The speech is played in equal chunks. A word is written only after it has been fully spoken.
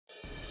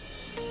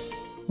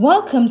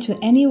Welcome to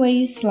Any Way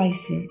You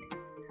Slice It,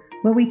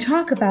 where we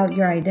talk about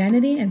your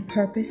identity and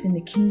purpose in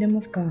the kingdom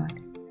of God.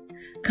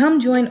 Come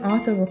join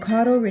author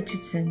Ricardo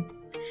Richardson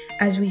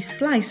as we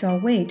slice our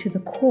way to the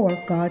core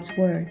of God's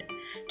Word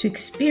to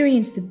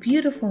experience the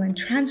beautiful and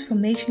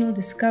transformational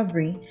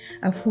discovery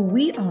of who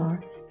we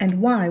are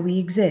and why we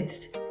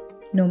exist,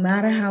 no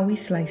matter how we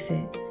slice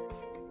it.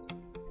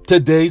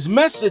 Today's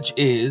message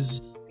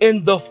is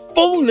in the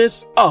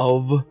fullness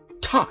of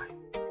time.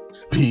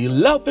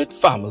 Beloved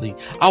family,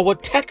 our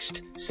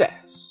text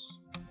says,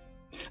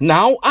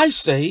 "Now I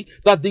say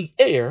that the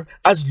heir,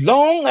 as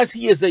long as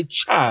he is a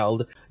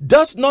child,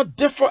 does not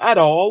differ at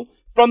all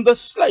from the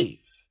slave,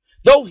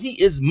 though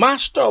he is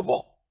master of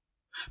all,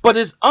 but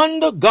is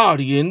under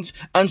guardians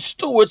and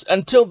stewards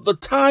until the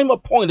time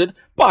appointed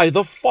by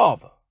the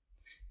Father.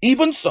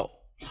 Even so,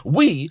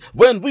 we,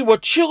 when we were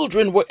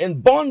children, were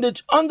in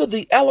bondage under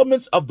the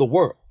elements of the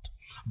world.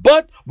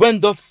 But when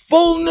the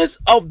fullness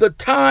of the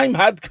time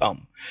had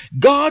come,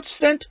 God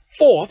sent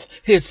forth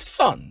his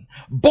Son,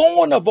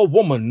 born of a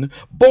woman,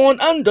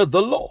 born under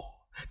the law,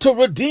 to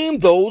redeem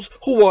those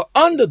who were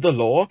under the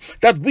law,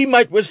 that we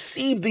might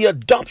receive the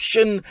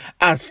adoption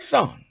as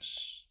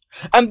sons.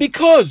 And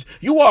because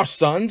you are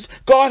sons,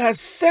 God has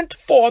sent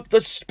forth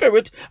the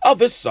Spirit of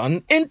his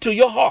Son into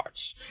your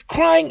hearts,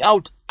 crying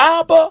out,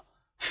 Abba,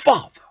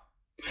 Father.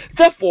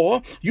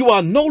 Therefore, you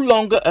are no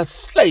longer a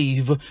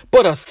slave,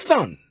 but a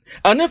son.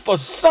 And if a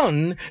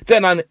son,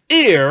 then an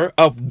heir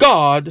of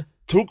God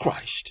through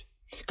Christ."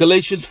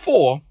 Galatians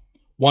 4,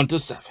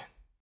 1-7.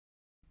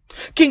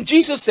 King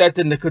Jesus said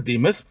to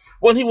Nicodemus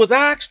when he was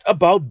asked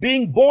about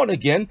being born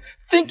again,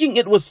 thinking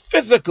it was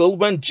physical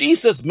when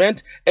Jesus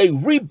meant a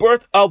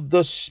rebirth of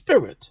the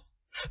Spirit.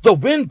 "The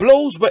wind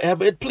blows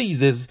wherever it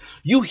pleases.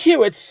 You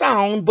hear its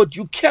sound, but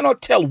you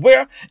cannot tell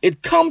where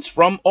it comes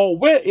from or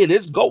where it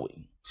is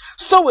going.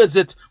 So is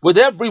it with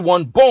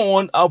everyone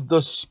born of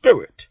the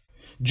Spirit."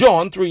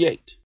 John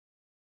 3:8.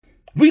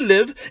 We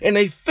live in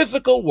a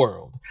physical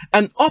world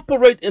and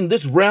operate in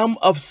this realm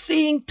of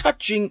seeing,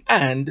 touching,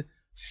 and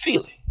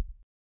feeling.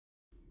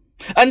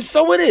 And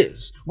so it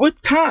is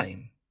with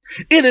time.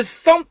 It is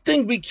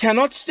something we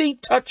cannot see,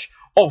 touch,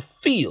 or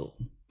feel.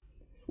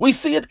 We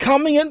see it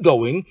coming and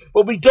going,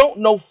 but we don't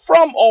know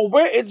from or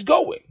where it's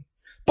going.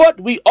 But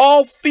we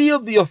all feel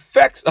the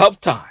effects of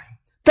time.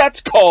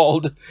 That's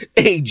called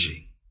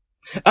aging.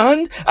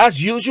 And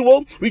as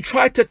usual, we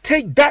try to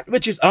take that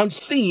which is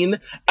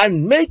unseen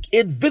and make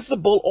it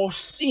visible or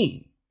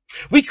seen.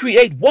 We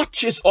create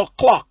watches or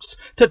clocks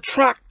to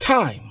track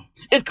time.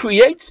 It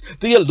creates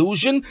the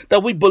illusion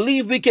that we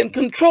believe we can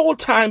control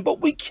time,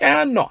 but we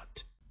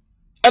cannot.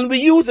 And we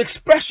use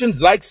expressions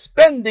like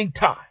spending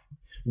time,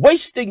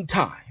 wasting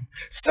time,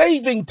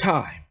 saving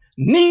time,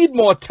 need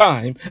more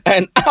time,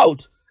 and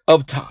out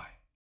of time.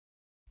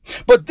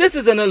 But this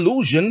is an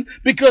illusion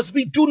because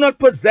we do not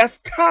possess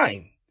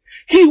time.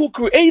 He who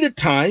created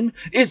time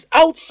is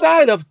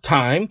outside of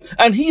time,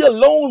 and he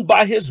alone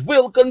by his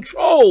will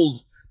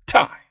controls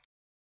time.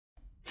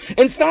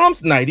 In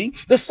Psalms 90,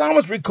 the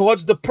psalmist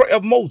records the prayer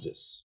of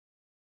Moses.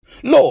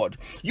 "Lord,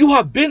 you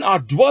have been our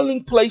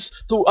dwelling place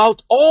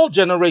throughout all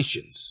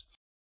generations.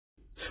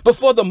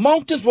 Before the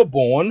mountains were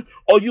born,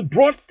 or you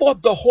brought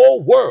forth the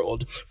whole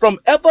world, from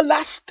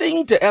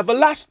everlasting to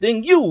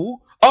everlasting, you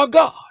are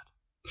God.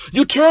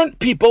 You turned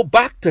people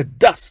back to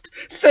dust,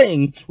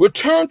 saying,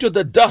 'Return to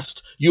the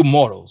dust, you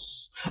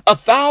mortals.'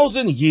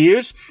 1,000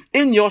 years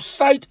in your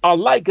sight are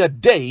like a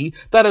day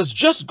that has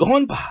just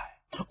gone by,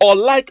 or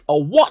like a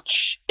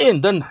watch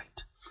in the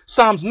night."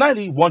 Psalms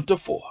 90,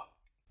 1-4.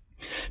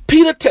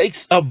 Peter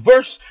takes a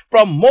verse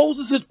from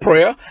Moses'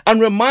 prayer and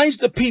reminds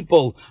the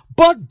people,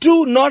 "But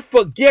do not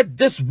forget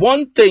this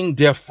one thing,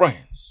 dear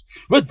friends.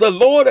 With the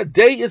Lord, a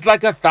day is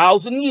like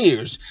 1,000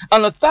 years,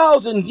 and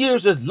 1,000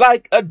 years is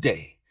like a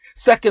day."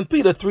 2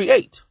 Peter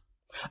 3:8.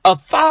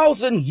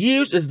 1,000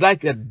 years is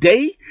like a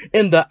day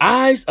in the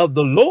eyes of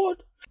the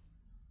Lord.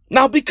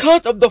 Now,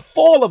 because of the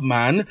fall of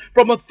man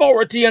from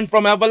authority and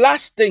from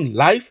everlasting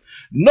life,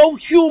 no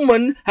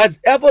human has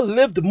ever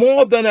lived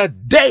more than a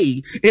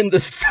day in the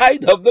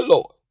sight of the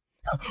Lord.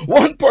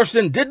 One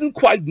person didn't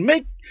quite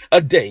make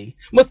a day.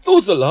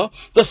 Methuselah,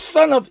 the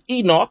son of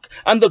Enoch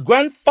and the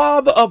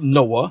grandfather of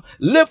Noah,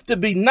 lived to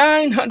be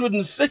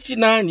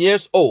 969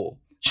 years old.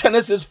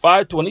 Genesis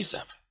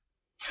 5:27.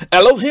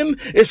 Elohim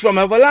is from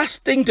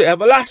everlasting to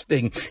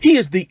everlasting. He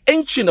is the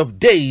Ancient of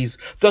Days,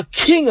 the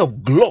King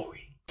of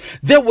Glory.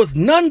 There was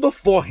none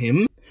before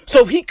him,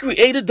 so he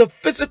created the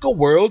physical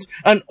world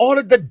and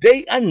ordered the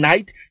day and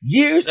night,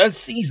 years and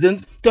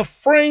seasons to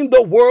frame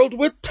the world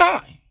with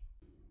time.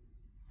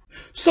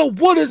 So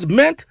what is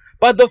meant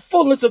by the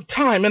fullness of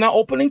time in our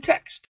opening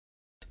text?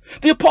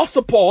 The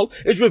Apostle Paul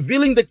is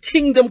revealing the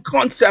kingdom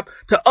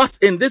concept to us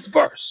in this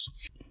verse.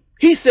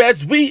 He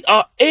says we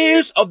are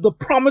heirs of the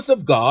promise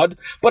of God,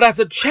 but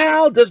as a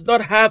child does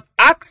not have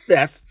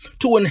access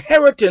to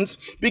inheritance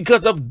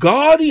because of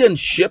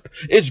guardianship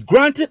is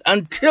granted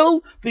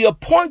until the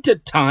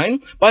appointed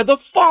time by the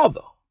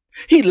Father.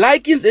 He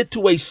likens it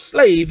to a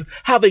slave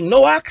having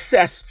no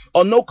access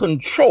or no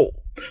control.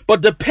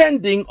 but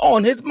depending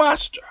on his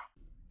master.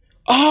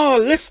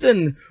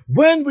 Listen,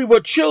 when we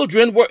were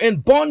children, we're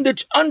in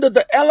bondage under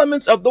the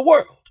elements of the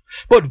world.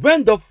 But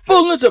when the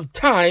fullness of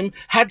time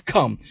had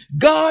come,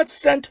 God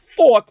sent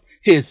forth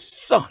his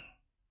Son.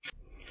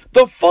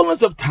 The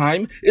fullness of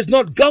time is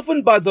not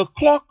governed by the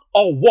clock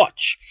or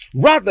watch.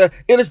 Rather,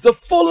 it is the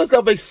fullness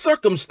of a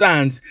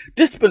circumstance,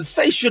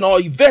 dispensation, or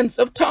events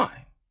of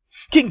time.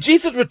 King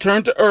Jesus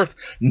returned to earth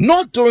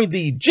not during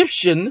the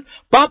Egyptian,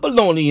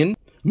 Babylonian,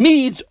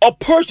 Medes, or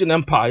Persian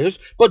empires,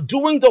 but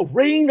during the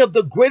reign of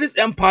the greatest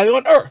empire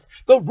on earth,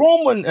 the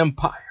Roman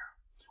Empire.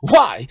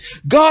 Why?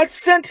 God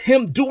sent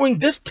him during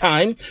this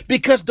time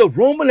because the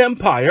Roman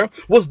Empire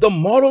was the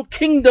model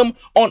kingdom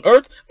on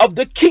earth of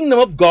the kingdom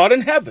of God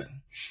in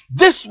heaven.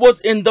 This was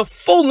in the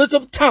fullness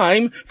of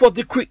time for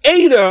the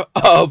Creator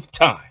of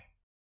time.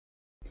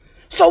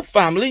 So,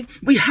 family,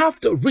 we have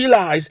to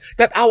realize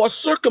that our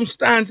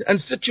circumstance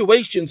and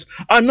situations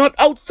are not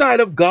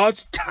outside of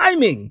God's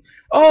timing.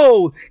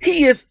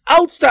 He is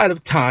outside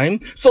of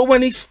time, so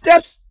when he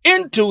steps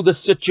into the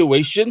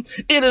situation,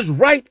 it is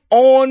right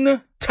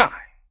on time.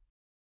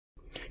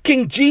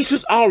 King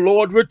Jesus our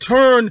Lord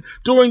returned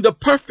during the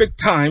perfect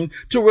time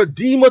to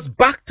redeem us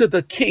back to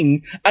the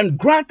King and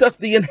grant us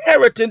the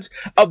inheritance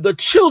of the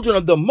children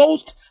of the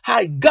Most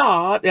High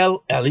God,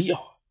 Elyon.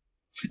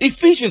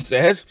 Ephesians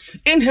says,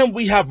 in him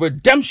we have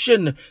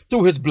redemption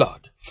through his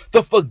blood,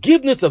 the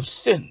forgiveness of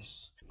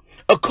sins,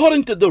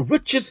 according to the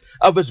riches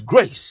of his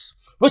grace,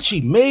 which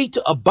he made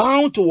to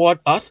abound toward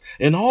us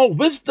in all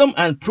wisdom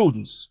and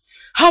prudence,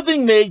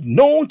 having made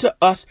known to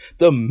us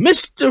the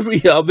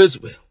mystery of his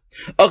will,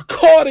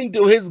 according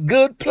to his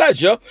good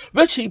pleasure,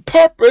 which he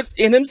purposed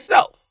in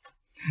himself,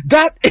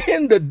 that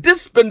in the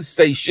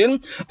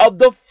dispensation of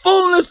the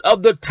fullness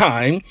of the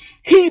time,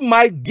 he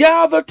might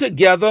gather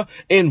together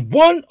in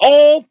one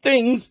all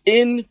things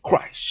in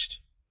Christ,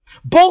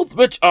 both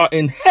which are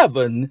in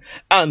heaven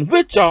and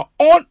which are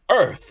on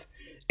earth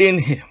in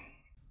him.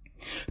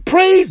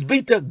 Praise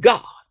be to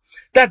God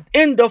that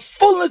in the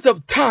fullness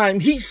of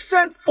time, he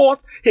sent forth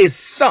his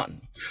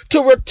Son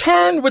to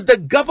return with the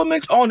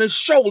government on his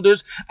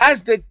shoulders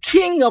as the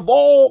King of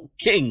all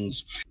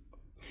kings.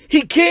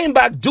 He came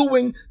back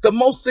during the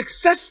most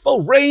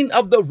successful reign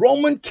of the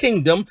Roman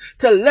kingdom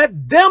to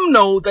let them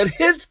know that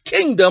his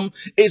kingdom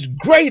is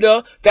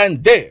greater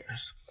than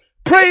theirs.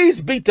 Praise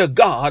be to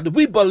God,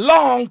 we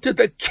belong to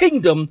the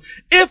kingdom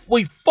if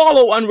we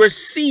follow and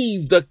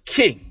receive the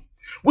King.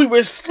 We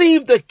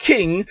receive the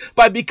King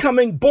by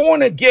becoming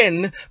born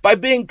again, by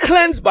being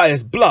cleansed by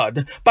his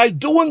blood, by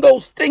doing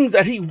those things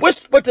that he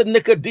whispered to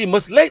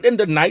Nicodemus late in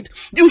the night.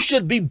 You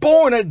should be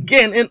born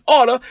again in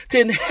order to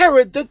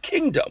inherit the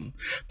kingdom.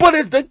 But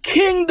it's the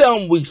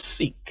kingdom we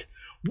seek.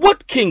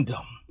 What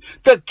kingdom?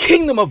 The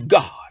kingdom of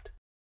God.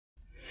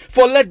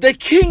 For let the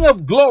King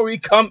of glory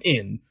come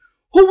in.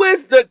 Who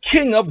is the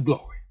King of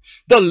glory?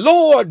 The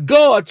Lord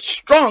God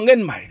strong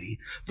and mighty.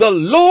 The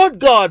Lord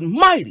God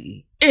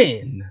mighty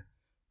in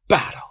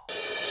battle.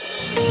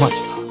 Much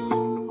love.